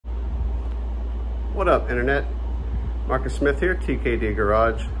What up, Internet? Marcus Smith here, TKD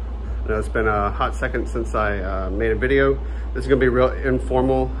Garage. I know it's been a hot second since I made a video. This is gonna be real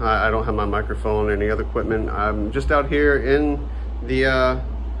informal. I don't have my microphone or any other equipment. I'm just out here in the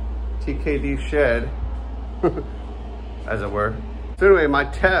TKD shed, as it were. So anyway, my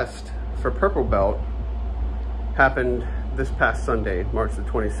test for Purple Belt happened this past Sunday, March the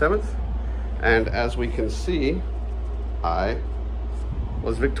 27th. And as we can see, I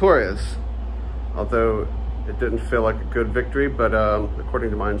was victorious. Although it didn't feel like a good victory, but according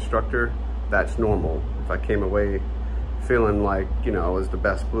to my instructor, that's normal. If I came away feeling like, you know, I was the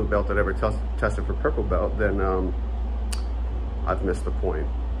best blue belt that ever tested for Purple Belt, then I've missed the point.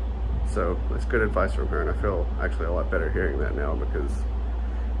 So that's good advice from her, and I feel actually a lot better hearing that now, because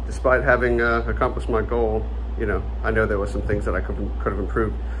despite having accomplished my goal, you know, I know there were some things that I could have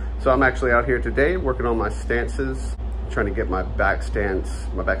improved. So I'm actually out here today working on my stances, trying to get my back stance.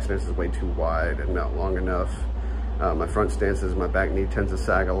 My back stance is way too wide and not long enough. My front stances, my back knee tends to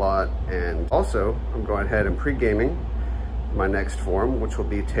sag a lot. And also, I'm going ahead and pre-gaming my next form, which will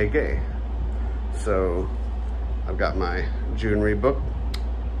be TKD. So I've got my June book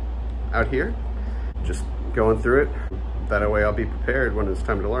out here, just going through it. That way I'll be prepared when it's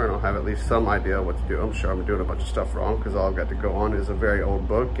time to learn. I'll have at least some idea what to do. I'm sure I'm doing a bunch of stuff wrong, because all I've got to go on is a very old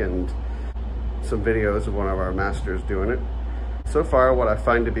book and some videos of one of our masters doing it. So far, what I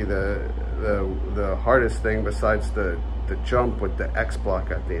find to be the hardest thing, besides the jump with the X block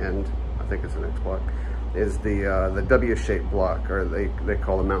at the end, I think it's an X block, is the W-shaped block, or they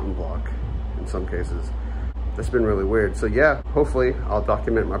call a mountain block in some cases. That's been really weird. So yeah, hopefully I'll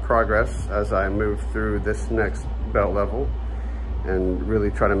document my progress as I move through this next belt level and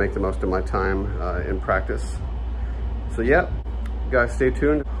really try to make the most of my time in practice. So yeah, guys, stay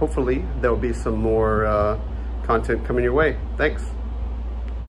tuned. Hopefully there'll be some more content coming your way. Thanks.